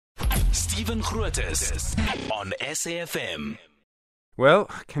Stephen Grootes on SAFM. Well,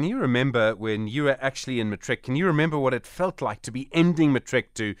 can you remember when you were actually in matric? Can you remember what it felt like to be ending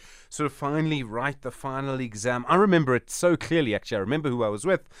matric, to sort of finally write the final exam? I remember it so clearly, actually. I remember who I was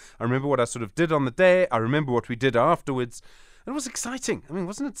with. I remember what I sort of did on the day. I remember what we did afterwards. It was exciting. I mean,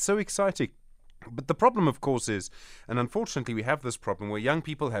 wasn't it so exciting? But the problem, of course, is, and unfortunately we have this problem where young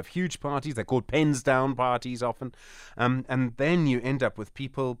people have huge parties. They're called pens down parties often. And then you end up with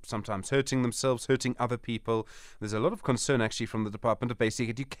people sometimes hurting themselves, hurting other people. There's a lot of concern actually from the Department of Basic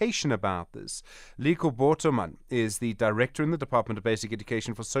Education about this. Liko Bortoman is the Director in the Department of Basic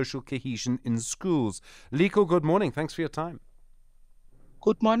Education for Social Cohesion in Schools. Liko, good morning. Thanks for your time.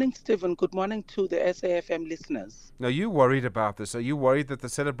 Good morning, Stephen. Good morning to the SAFM listeners. Now, are you worried about this? Are you worried that the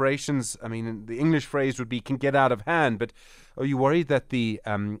celebrations, I mean, the English phrase would be can get out of hand, but are you worried that the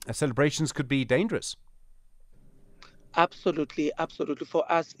celebrations could be dangerous? Absolutely, absolutely. For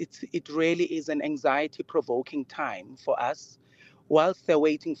us, it really is an anxiety-provoking time for us. Whilst they're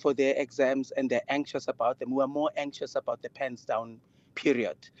waiting for their exams and they're anxious about them, we're more anxious about the pens down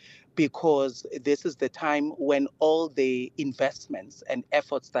period, because this is the time when all the investments and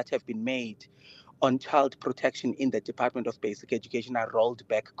efforts that have been made on child protection in the Department of Basic Education are rolled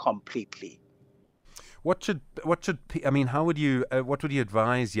back completely. What would you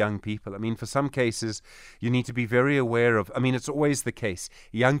advise young people? I mean, for some cases, you need to be very aware of, I mean, it's always the case,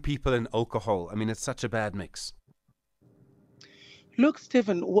 young people and alcohol. I mean, it's such a bad mix. Look,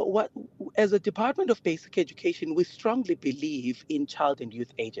 Stephen, as a Department of Basic Education, we strongly believe in child and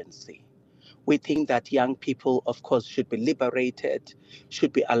youth agency. We think that young people, of course, should be liberated,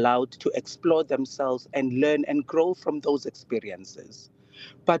 should be allowed to explore themselves and learn and grow from those experiences.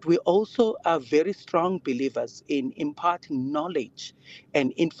 But we also are very strong believers in imparting knowledge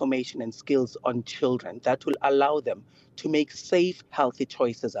and information and skills on children that will allow them to make safe, healthy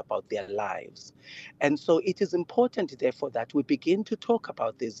choices about their lives. And so it is important, therefore, that we begin to talk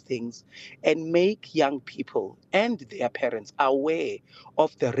about these things and make young people and their parents aware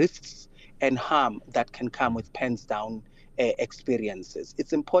of the risks and harm that can come with pens down experiences.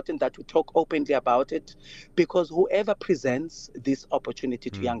 It's important that we talk openly about it, because whoever presents this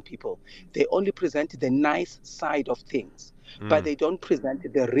opportunity to young people, they only present the nice side of things, but they don't present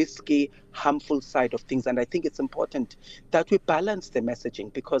the risky, harmful side of things. And I think it's important that we balance the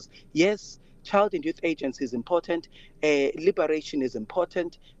messaging, because yes, child and youth agency is important, liberation is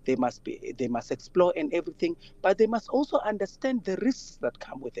important, they must explore and everything, but they must also understand the risks that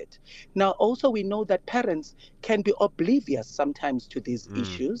come with it. Now, also we know that parents can be oblivious sometimes to these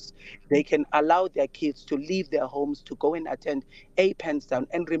issues. They can allow their kids to leave their homes to go and attend a pens down.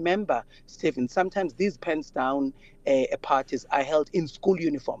 And remember, Stephen, sometimes these pens down parties are held in school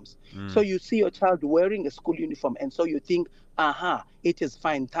uniforms. So you see your child wearing a school uniform, and so you think, it is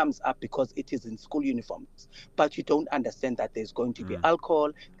fine, thumbs up, because it is in school uniforms. But you don't understand that there's going to be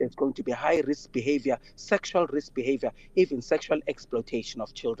alcohol, there's going to be high risk behavior, sexual risk behavior, even sexual exploitation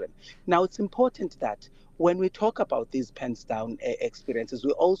of children. Now, it's important that when we talk about these pens down experiences,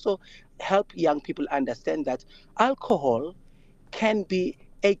 we also help young people understand that alcohol can be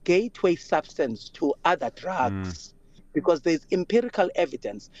a gateway substance to other drugs. Because there's empirical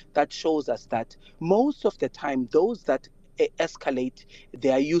evidence that shows us that most of the time, those that escalate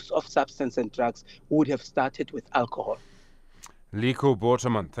their use of substance and drugs would have started with alcohol. Liko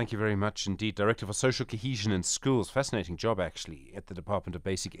Bortoman, thank you very much indeed. Director for Social Cohesion in Schools. Fascinating job, actually, at the Department of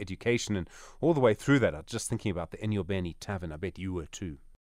Basic Education. And all the way through that, I was just thinking about the Enyobeni Tavern. I bet you were too.